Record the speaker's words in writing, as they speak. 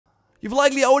You've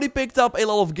likely already picked up a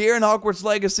lot of gear in Hogwarts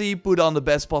Legacy, put on the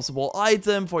best possible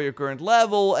item for your current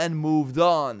level, and moved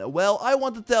on. Well, I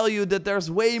want to tell you that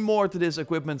there's way more to this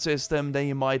equipment system than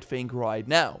you might think right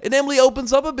now. It namely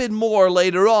opens up a bit more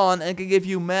later on and can give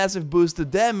you massive boosted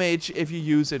damage if you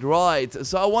use it right.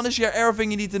 So I want to share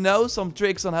everything you need to know, some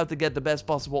tricks on how to get the best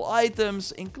possible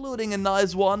items, including a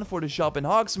nice one for the shop in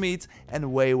Hogsmeade,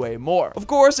 and way more. Of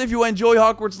course, if you enjoy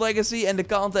Hogwarts Legacy and the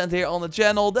content here on the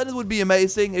channel, then it would be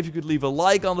amazing if you could leave a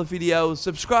like on the video,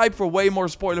 subscribe for way more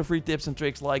spoiler-free tips and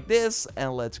tricks like this,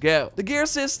 and let's go. The gear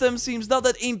system seems not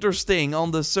that interesting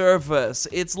on the surface.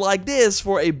 It's like this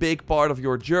for a big part of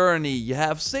your journey. You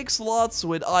have 6 slots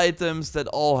with items that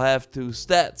all have 2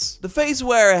 stats. The face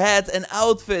wear, hat and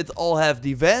outfit all have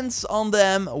defense on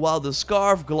them, while the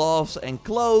scarf, gloves and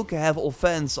cloak have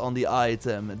offense on the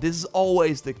item. This is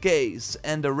always the case.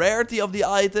 And the rarity of the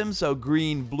item, so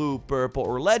green, blue, purple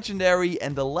or legendary,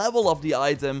 and the level of the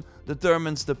item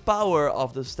determines the power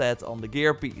of the stat on the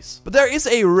gear piece. But there is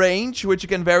a range, which you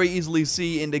can very easily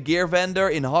see in the gear vendor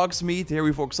in Hogsmeade. Here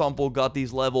we, for example, got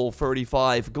these level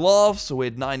 35 gloves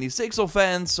with 96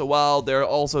 offense, while there are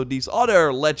also these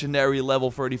other legendary level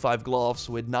 35 gloves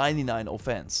with 99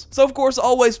 offense. So of course,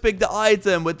 always pick the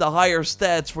item with the higher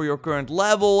stats for your current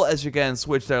level, as you can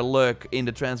switch their look in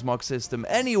the transmog system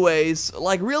anyways.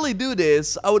 Like, really do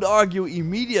this, I would argue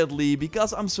immediately,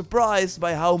 because I'm surprised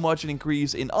by how much an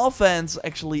increase in offense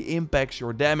actually impacts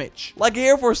your damage. Like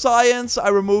here for science, I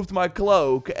removed my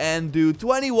cloak and do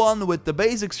 21 with the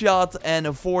basic shot and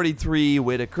a 43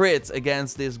 with a crit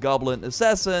against this goblin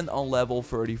assassin on level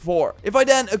 34. If I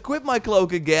then equip my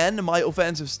cloak again, my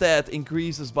offensive stat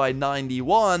increases by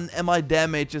 91 and my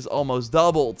damage is almost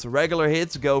doubled. Regular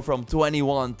hits go from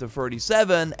 21 to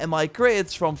 37 and my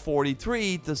crits from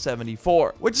 43 to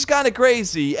 74. Which is kinda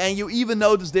crazy, and you even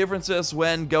notice differences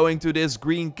when going to this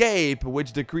green cape,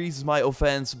 which decreases my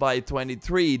offense by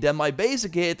 23, then my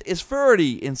basic hit is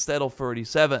 30 instead of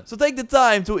 37. So take the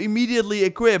time to immediately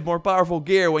equip more powerful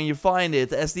gear when you find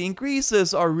it, as the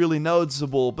increases are really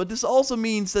noticeable. But this also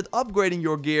means that upgrading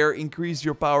your gear increases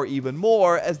your power even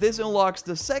more, as this unlocks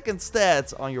the second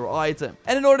stat on your item.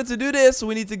 And in order to do this,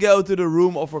 we need to go to the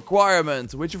Room of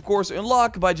Requirement, which of course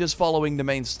unlock by just following the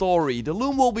main story. The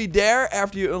loom will be there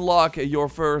after you unlock your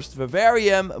first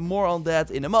vivarium, more on that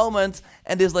in a moment,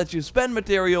 and this lets you spend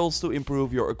materials to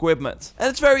improve your equipment. And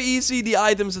it's very easy. The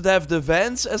items that have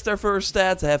defense as their first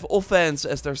stat have offense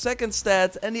as their second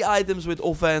stat, and the items with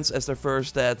offense as their first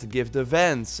stat give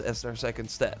defense as their second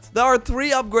stat. There are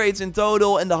 3 upgrades in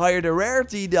total, and the higher the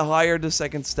rarity, the higher the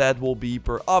second stat will be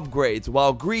per upgrade,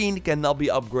 while green cannot be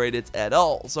upgraded at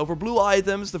all. So for blue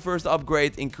items, the first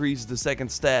upgrade increases the second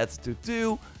stat to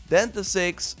 2, then to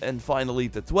 6, and finally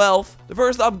to 12. The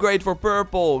first upgrade for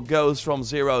purple goes from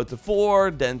 0 to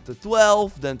 4, then to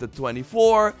 12, then to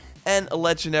 24, and a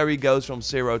legendary goes from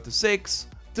 0 to 6,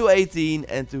 to 18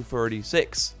 and to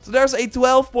 36. So there's a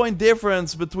 12-point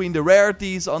difference between the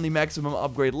rarities on the maximum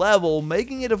upgrade level,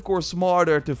 making it of course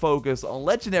smarter to focus on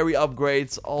legendary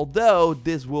upgrades, although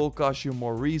this will cost you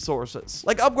more resources.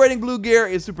 Like upgrading blue gear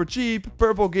is super cheap,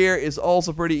 purple gear is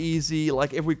also pretty easy.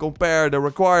 Like if we compare the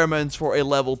requirements for a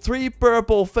level 3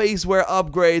 purple face wear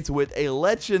upgrade with a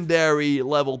legendary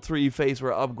level 3 face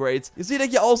wear upgrade, you see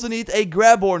that you also need a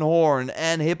Grabhorn horn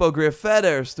and hippogriff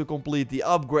feathers to complete the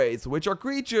upgrade, which are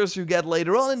creatures you get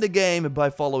later on in the game by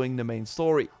following the main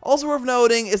story. Also worth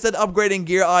noting is that upgrading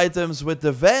gear items with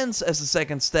defense as a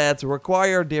second stat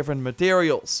require different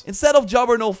materials. Instead of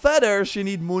Jobberknoll feathers, you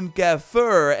need mooncalf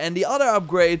fur, and the other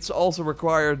upgrades also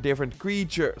require different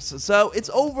creatures. So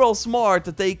it's overall smart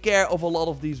to take care of a lot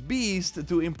of these beasts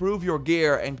to improve your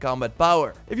gear and combat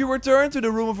power. If you return to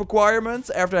the Room of Requirements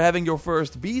after having your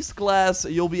first beast class,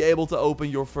 you'll be able to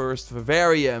open your first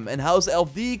vivarium, and House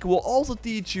Elf Deke will also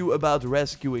teach you about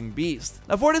rescuing beasts.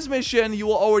 Now for this mission, you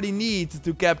will already need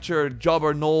to capture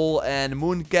Jobberknoll and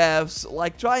mooncalves.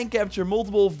 Like, try and capture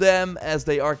multiple of them, as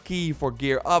they are key for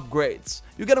gear upgrades.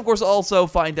 You can of course also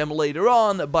find them later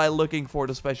on by looking for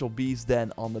the special beast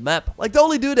den on the map. Like, to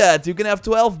only do that, you can have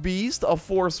 12 beasts of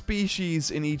 4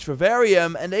 species in each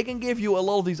vivarium, and they can give you a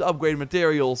lot of these upgrade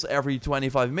materials every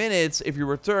 25 minutes if you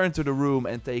return to the room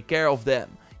and take care of them.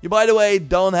 You, by the way,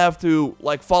 don't have to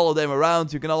like follow them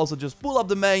around. You can also just pull up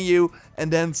the menu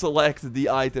and then select the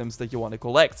items that you want to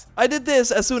collect. I did this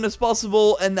as soon as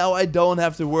possible, and now I don't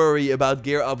have to worry about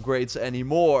gear upgrades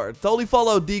anymore. Totally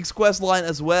follow Deke's questline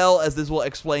as well, as this will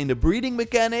explain the breeding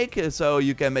mechanic, so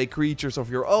you can make creatures of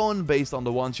your own based on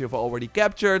the ones you've already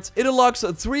captured. It unlocks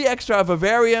 3 extra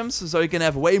vivariums, so you can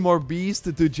have way more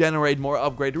beasts to generate more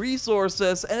upgrade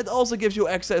resources, and it also gives you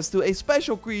access to a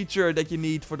special creature that you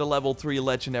need for the level 3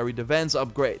 legendary legendary defense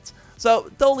upgrades.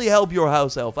 So, totally help your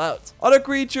house elf out. Other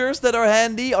creatures that are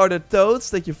handy are the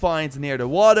toads that you find near the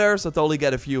water, so totally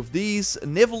get a few of these.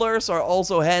 Nibblers are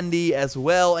also handy as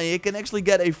well, and you can actually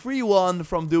get a free one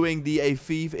from doing the A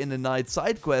Thief in the Night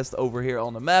side quest over here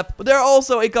on the map. But there are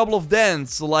also a couple of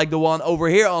dens, like the one over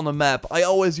here on the map. I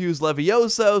always use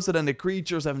Levioso, so then the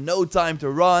creatures have no time to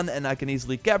run, and I can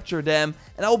easily capture them.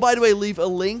 And I will, by the way, leave a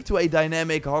link to a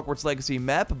dynamic Hogwarts Legacy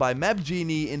map by Map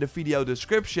Genie in the video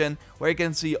description, where you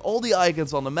can see all the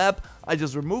icons on the map. I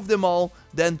just remove them all,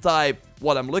 then type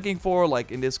what I'm looking for,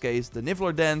 like in this case the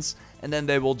Niffler dens, and then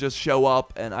they will just show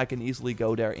up and I can easily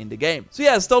go there in the game. So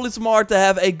yeah, it's totally smart to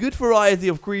have a good variety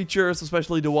of creatures,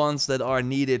 especially the ones that are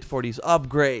needed for these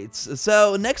upgrades.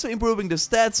 So next to improving the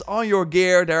stats on your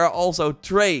gear, there are also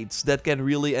traits that can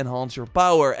really enhance your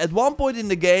power. At one point in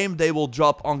the game they will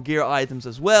drop on gear items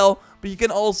as well, but you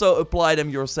can also apply them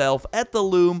yourself at the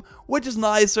loom, which is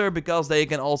nicer because they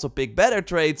can also pick better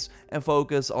traits and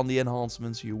focus on the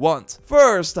enhancements you want.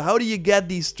 First, how do you get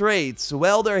these traits?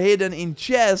 Well, they're hidden in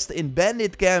chests in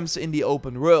bandit camps in the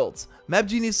open world. Map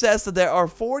Genie says that there are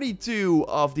 42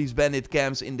 of these bandit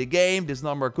camps in the game. This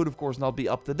number could of course not be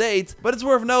up to date, but it's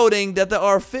worth noting that there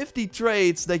are 50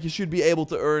 traits that you should be able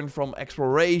to earn from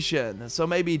exploration. So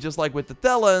maybe just like with the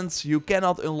talents, you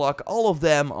cannot unlock all of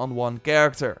them on one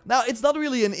character. Now, it's not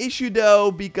really an issue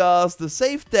though, because the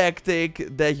save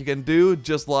tactic that you can do,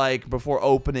 just like before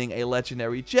opening a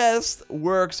legendary chest,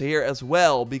 works here as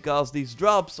well, because these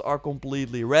drops are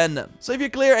completely random. So if you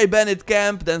clear a bandit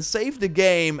camp, then save the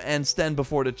game and stand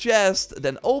before the chest,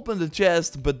 then open the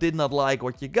chest but did not like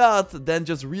what you got, then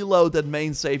just reload that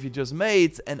main save you just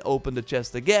made and open the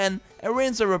chest again, and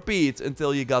rinse and repeat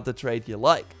until you got the trait you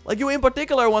like. Like, you in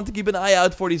particular want to keep an eye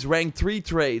out for these rank 3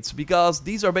 traits, because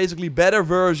these are basically better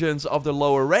versions of the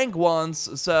lower rank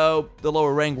ones, so the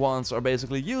lower rank ones are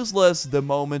basically useless the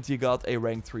moment you got a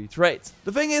rank 3 trait.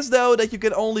 The thing is though that you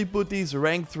can only put these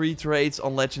rank 3 traits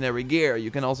on legendary gear.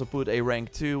 You can also put a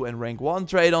rank 2 and rank 1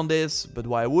 trait on this, but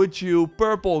why would you?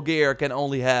 Purple gear can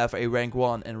only have a rank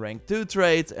 1 and rank 2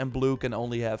 trait, and blue can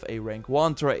only have a rank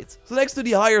 1 trait. So next to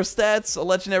the higher stats,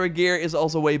 legendary gear is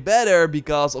also way better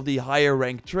because of the higher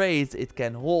rank trait it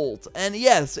can hold. And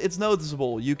yes, it's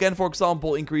noticeable. You can, for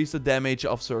example, increase the damage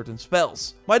of certain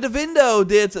spells. My Divindo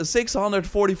did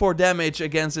 644 damage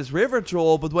against this river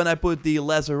troll, but when I put the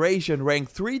laceration rank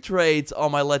 3 trait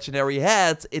on my legendary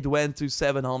hat, it went to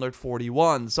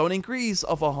 741, so an increase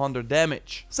of 100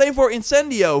 damage. Same for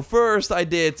Incendio. First I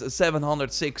did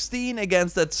 716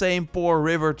 against that same poor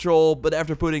river troll, but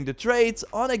after putting the trait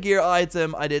on a gear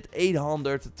item, I did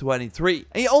 823.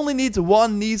 And you only need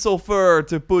one Niesel fur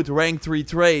to put rank 3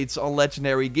 traits on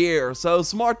legendary gear, so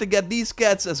smart to get these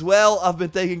cats as well. I've been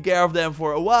taking care of them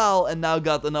for a while and now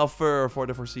got enough fur for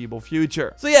the foreseeable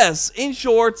future. So yes, in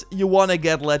short, you want to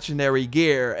get legendary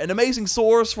gear. An amazing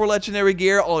source for legendary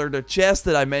gear are the chests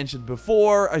that I mentioned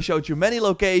before. I showed you many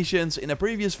locations in a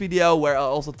previous video where I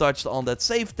also touched on that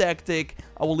save tactic.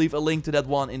 I will leave a link to that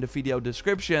one in the video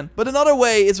description. But another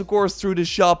way is of course through the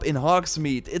shop in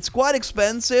Hogsmeade. It's quite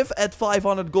expensive at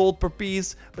 500 gold per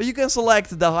piece, but you can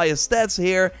select the highest stats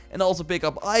here and also pick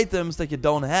up items that you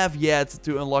don't have yet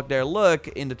to unlock their luck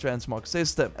in the transmog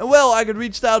system. And well, I got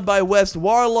reached out by West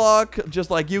Warlock,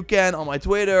 just like you can on my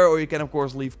Twitter, or you can of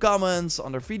course leave comments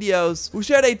on their videos, who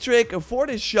shared a trick for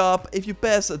this shop. If you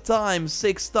pass a time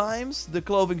 6 times, the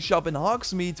clothing shop in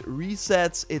Hogsmeade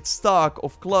resets its stock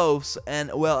of clothes.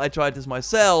 And well, I tried this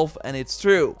myself and it's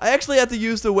true. I actually had to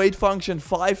use the wait function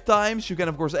 5 times. You can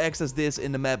of course access this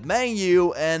in the map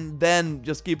menu and then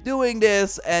just keep doing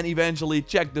this and eventually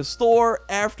check the store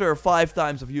after 5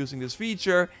 times of using this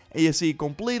feature, and you see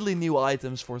completely new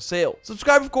items for sale.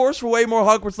 Subscribe of course for way more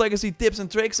Hogwarts Legacy tips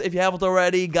and tricks if you haven't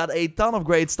already. Got a ton of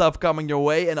great stuff coming your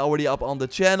way and already up on the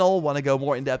channel. Want to go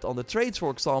more in depth on the trades, for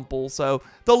example, so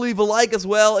don't leave a like as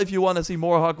well if you want to see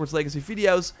more Hogwarts Legacy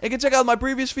videos. You can check out my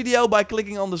previous video by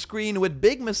clicking on the screen with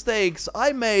big mistakes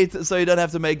I made so you don't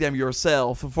have to make them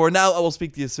yourself. For now, I will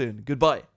speak to you soon. Goodbye.